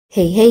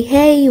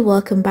Hey,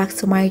 welcome back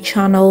to my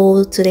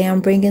channel. Today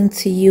I'm bringing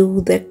to you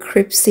the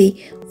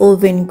crispy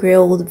oven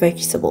grilled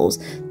vegetables.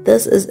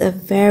 This is a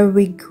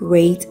very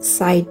great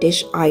side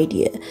dish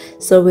idea.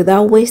 So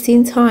without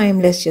wasting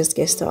time, let's just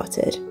get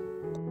started.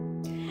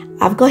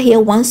 I've got here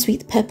one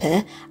sweet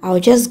pepper.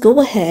 I'll just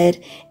go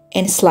ahead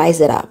and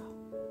slice it up.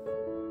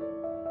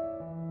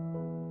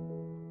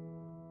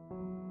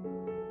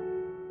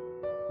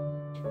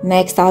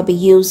 Next, I'll be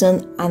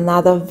using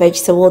another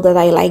vegetable that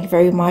I like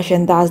very much,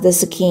 and that's the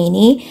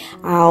zucchini.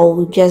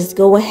 I'll just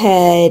go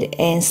ahead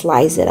and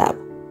slice it up.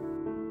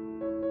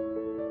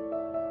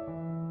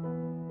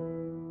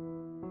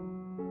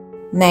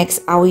 Next,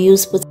 I'll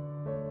use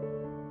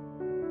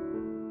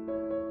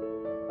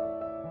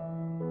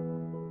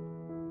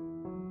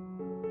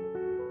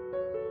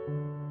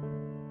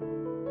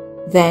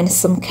then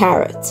some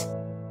carrot.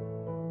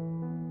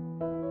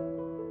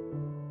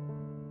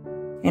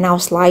 And I'll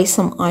slice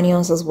some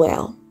onions as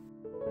well.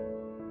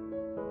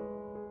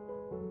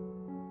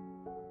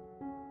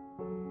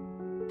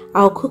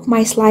 I'll cook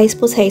my sliced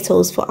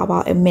potatoes for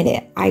about a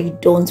minute. I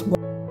don't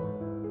want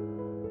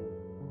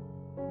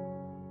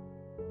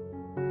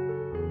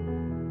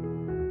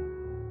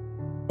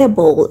a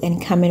bowl and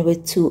come in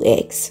with 2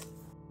 eggs.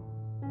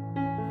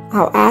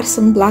 I'll add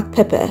some black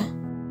pepper,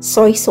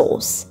 soy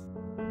sauce,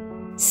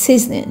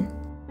 seasoning,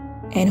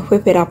 and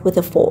whip it up with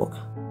a fork.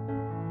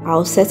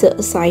 I'll set it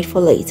aside for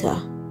later.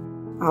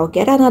 I'll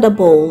get another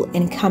bowl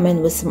and come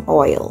in with some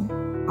oil.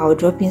 I'll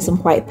drop in some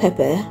white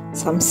pepper,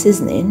 some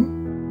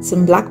seasoning,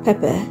 some black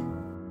pepper,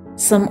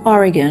 some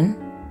oregano.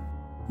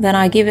 Then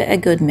I'll give it a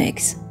good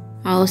mix.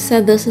 I'll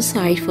set this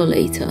aside for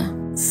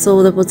later.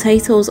 So the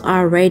potatoes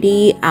are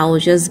ready. I'll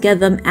just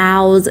get them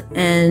out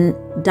and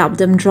dab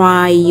them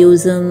dry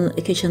using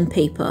a kitchen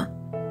paper.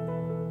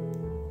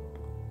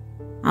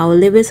 I'll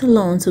leave it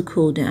alone to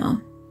cool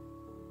down.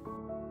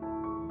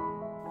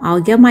 I'll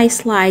get my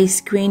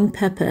sliced green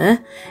pepper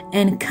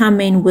and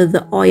come in with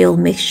the oil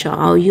mixture.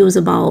 I'll use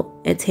about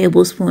a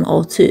tablespoon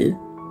or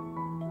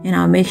 2. And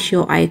I'll make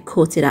sure I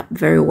coat it up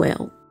very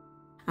well.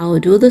 I'll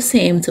do the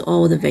same to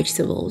all the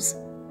vegetables.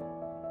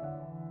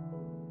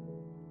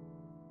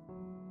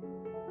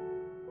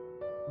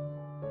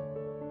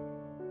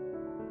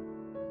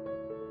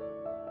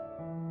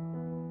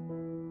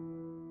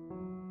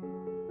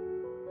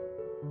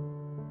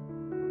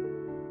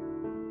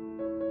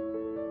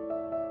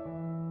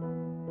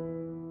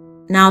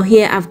 Now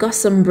here I've got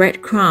some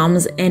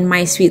breadcrumbs and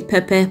my sweet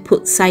pepper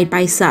put side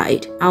by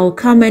side. I'll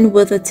come in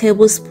with a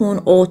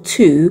tablespoon or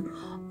 2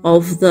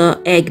 of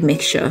the egg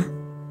mixture.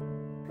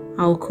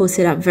 I'll coat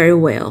it up very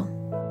well.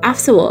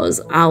 Afterwards,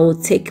 I'll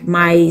take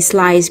my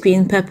sliced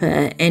green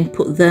pepper and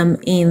put them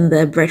in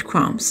the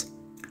breadcrumbs.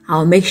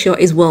 I'll make sure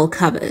it's well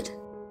covered.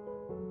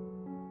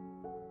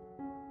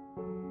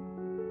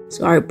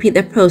 So I'll repeat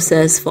the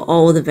process for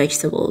all the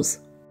vegetables.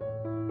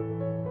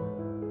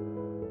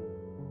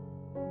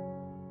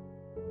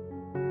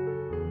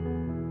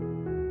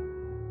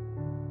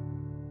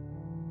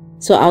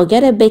 So I'll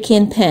get a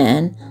baking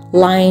pan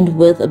lined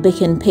with a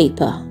baking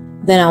paper.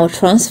 Then I'll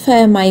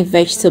transfer my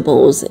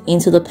vegetables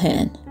into the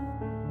pan.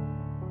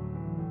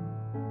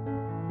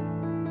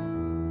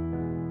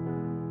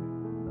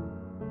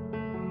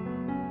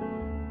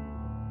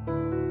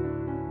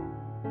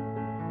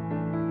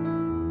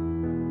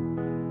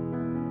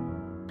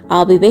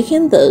 I'll be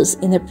baking this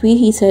in a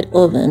preheated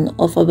oven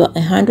of about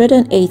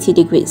 180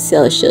 degrees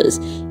Celsius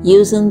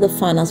using the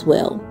fan as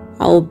well.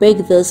 I'll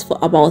bake this for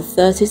about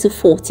 30 to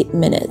 40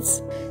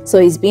 minutes. So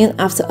it's been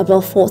after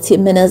about 40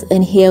 minutes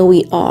and here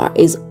we are.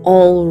 It's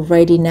all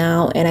ready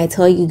now, and I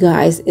tell you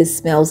guys, it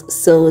smells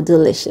so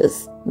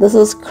delicious. This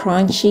is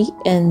crunchy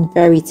and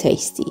very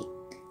tasty,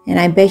 and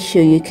I bet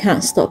you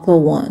can't stop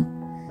for one.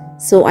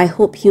 So I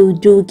hope you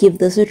do give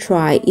this a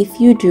try. If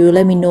you do,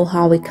 let me know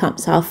how it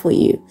comes out for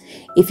you.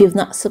 If you've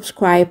not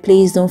subscribed,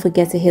 please don't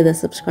forget to hit the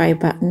subscribe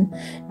button.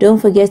 Don't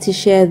forget to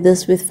share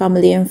this with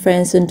family and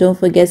friends, and don't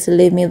forget to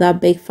leave me that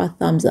big fat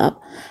thumbs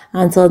up.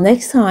 Until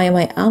next time,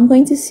 I am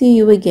going to see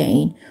you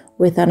again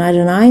with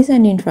another nice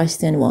and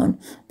interesting one.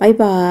 Bye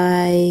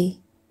bye.